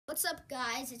What's up,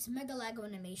 guys? It's Mega Lego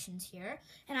Animations here,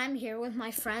 and I'm here with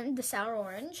my friend, the Sour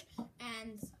Orange,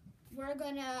 and we're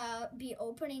gonna be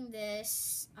opening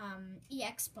this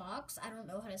EX box. I don't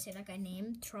know how to say that guy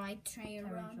name.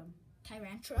 Tyrantum.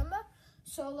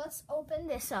 So let's open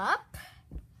this up.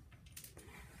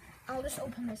 I'll just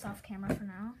open this off camera for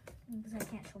now because I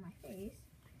can't show my face.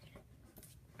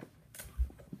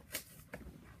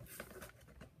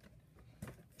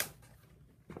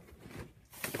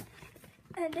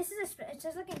 And this is it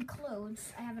says like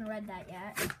enclosed. I haven't read that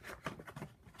yet.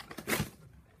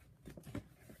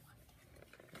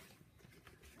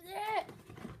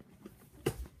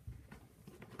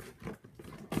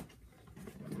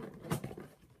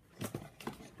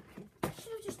 I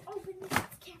should have just opened this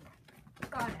off camera.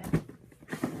 Got it.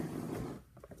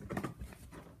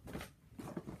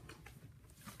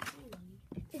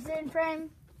 Is it in frame?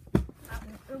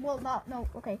 Well, no.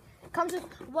 Okay. Comes with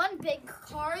one big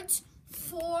card.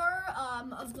 4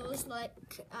 of those like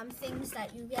things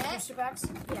that you get. Booster packs?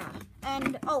 Yeah.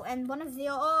 And one of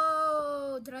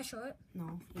the did I show it?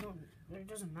 No, you don't. It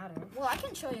doesn't matter. Well, I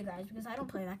can show you guys because I don't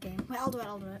play that game. Wait, I'll do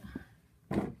it.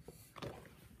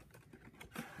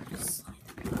 Just slide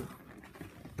it down.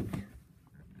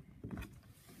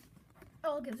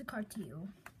 I'll give the card to you.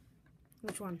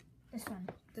 Which one? This one.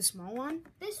 The small one?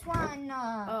 This one.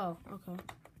 Oh, okay.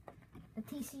 The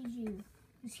TCG.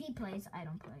 Because he plays, I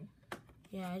don't play.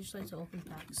 Yeah, I just like to open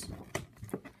packs.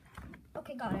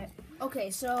 Okay, got it. Okay,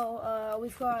 so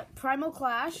we've got Primal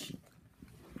Clash,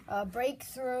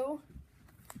 Breakthrough,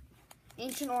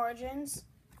 Ancient Origins,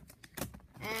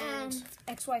 and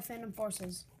XY Fandom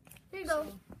Forces. Here you go.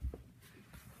 So,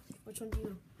 which one do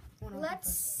you want to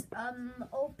Let's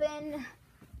open.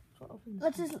 open this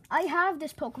Let's just. I have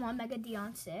this Pokemon Mega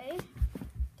Deontay.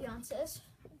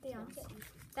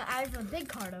 That I have a big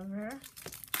card over her.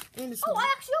 And Oh, I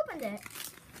actually opened it.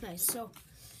 Nice. So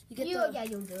you get Yeah,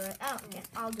 you'll do it.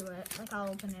 I'll do it. Like I'll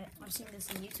open it. I've seen this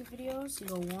in YouTube videos. You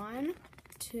go 1,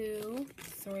 2,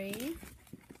 3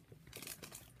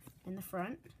 in the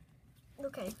front.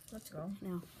 Okay, let's go.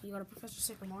 Now you got a Professor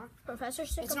Sycamore. Professor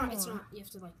Sycamore. It's not. You have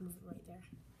to like move it right there.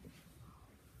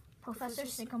 Professor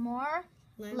Sycamore.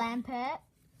 Lampet.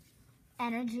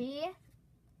 Energy.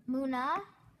 Muna.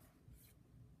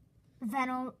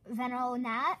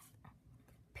 Venonat.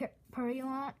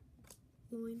 Purulent.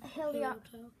 Heliop.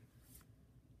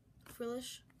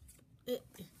 Frillish.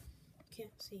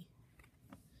 Can't see.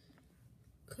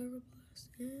 Carablast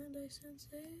and I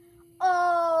Sensei.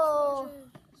 Oh!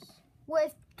 Florges.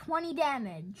 With 20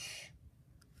 damage.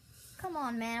 Come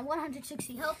on, man.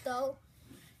 160 health, though.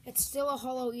 It's still a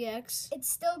Holo EX. It's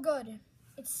still good.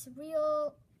 It's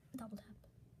real. Double tap.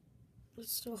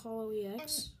 It's still Holo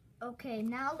EX. Okay,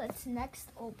 now let's next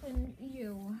open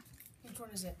you. Which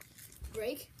one is it?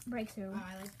 Breakthrough. Oh,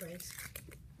 I like breaks.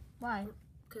 Why?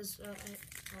 Because I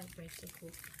like breaks. They're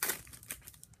cool.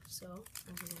 So,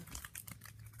 I'm gonna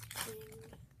ding.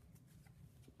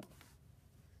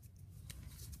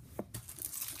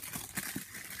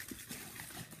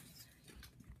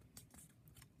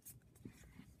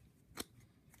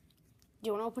 Do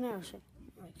you want to open it or should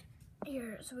like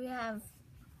Here, so we have.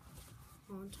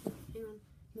 hang on,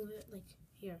 move it like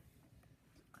here.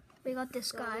 We got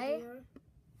this Go guy. over here.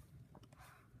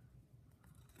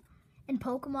 In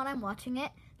Pokemon, I'm watching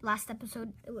it. Last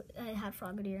episode, it had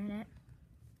Frogadier in it.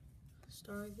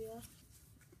 Staravia.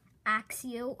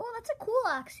 Axio. Oh, that's a cool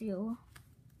Axio.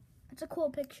 That's a cool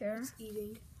picture. It's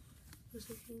eating. There's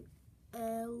something.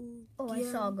 Oh, I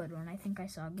saw a good one. I think I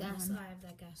saw a good one. I have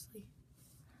that Ghastly.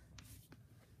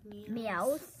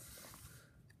 Meowth.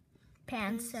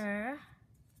 Panzer.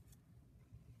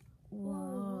 Whoa.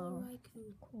 Whoa.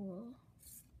 Raikou. Cool.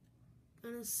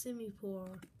 And a Simipour.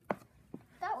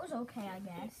 That was okay, I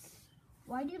guess.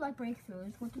 Why do you like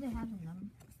breakthroughs? What do they have in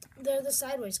them? They're the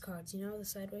sideways cards, you know the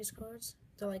sideways cards?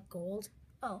 They're like gold.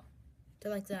 Oh.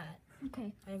 They're like that.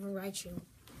 Okay. I have a Raichu.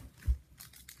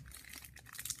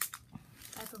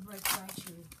 I have a break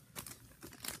Raichu.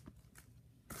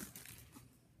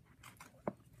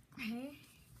 Okay.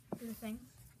 Do the thing.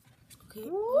 Okay.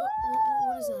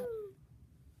 What is that?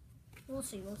 We'll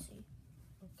see.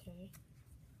 Okay.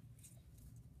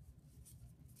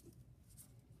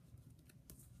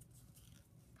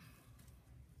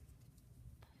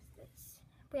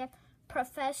 We have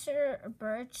Professor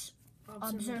Birch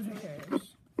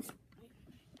Observators.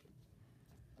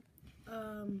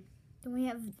 Then we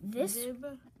have this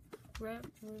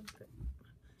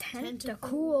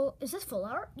Tentacool. Is this full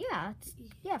art? Yeah,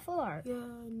 full art. Yeah,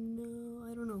 no,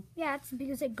 I don't know. Yeah, it's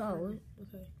because it goes.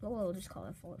 Okay. We'll just call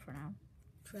it full for now.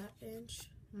 Trap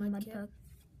Inch, Mudkip.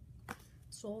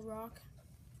 Soul Rock,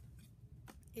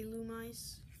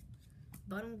 Illumise,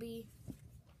 Bumblebee.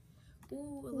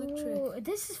 Ooh, electric. Ooh,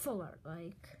 this is full art,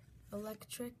 like.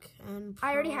 Electric and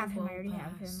I already have him.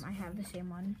 Pass. I have the same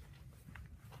one.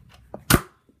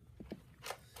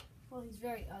 Well, he's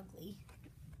very ugly.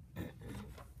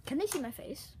 Can they see my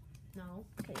face? No.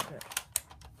 Okay, good.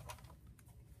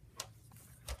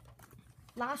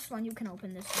 Last one, you can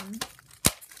open this one.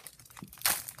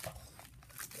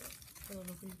 I love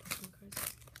opening Pokemon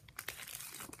cards.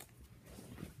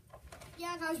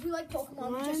 Yeah, guys, we like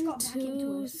Pokemon. We just One, got back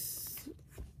into it.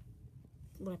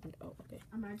 What happened? Oh, okay.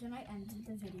 Imagine I ended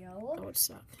the video. That would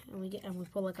suck. And we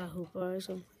pull like a hooper or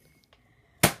something.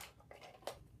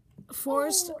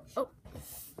 Forest. Oh.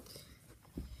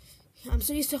 I'm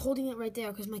so used to holding it right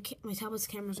there because my tablet's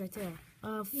camera's right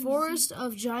there. Forest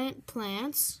of giant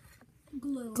plants.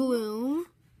 Gloom.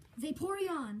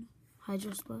 Vaporeon.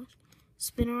 Hydro Splash.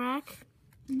 Spinnerack.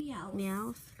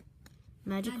 Meowth.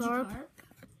 Magikarp.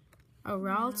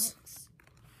 Aroused.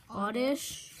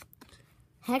 Oddish.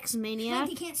 Hex Maniac.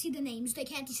 They can't see the names. They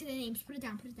can't see the names. Put it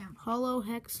down. Put it down. Hollow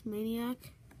Hex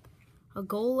Maniac. A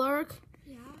Golurk.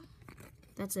 Yeah.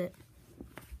 That's it.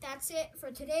 That's it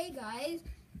for today, guys.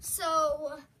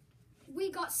 So,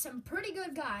 we got some pretty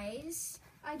good guys.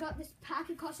 I got this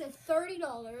pack. It costed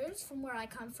 $30 from where I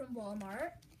come from,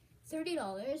 Walmart.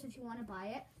 $30 if you want to buy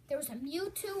it. There was a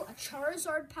Mewtwo, a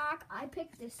Charizard pack. I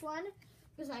picked this one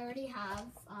because I already have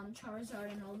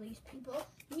Charizard and all these people.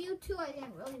 Mewtwo I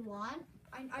didn't really want.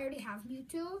 I already have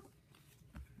Mewtwo.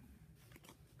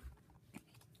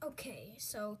 Okay,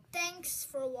 so thanks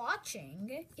for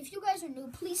watching. If you guys are new,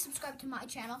 please subscribe to my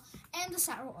channel and the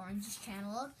Sour Orange's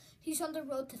channel. He's on the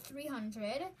road to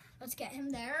 300. Let's get him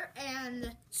there.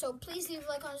 And so please leave a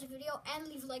like on this video and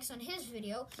leave likes on his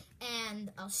video.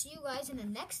 And I'll see you guys in the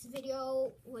next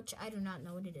video, which I do not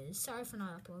know what it is. Sorry for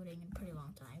not uploading in a pretty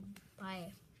long time.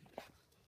 Bye.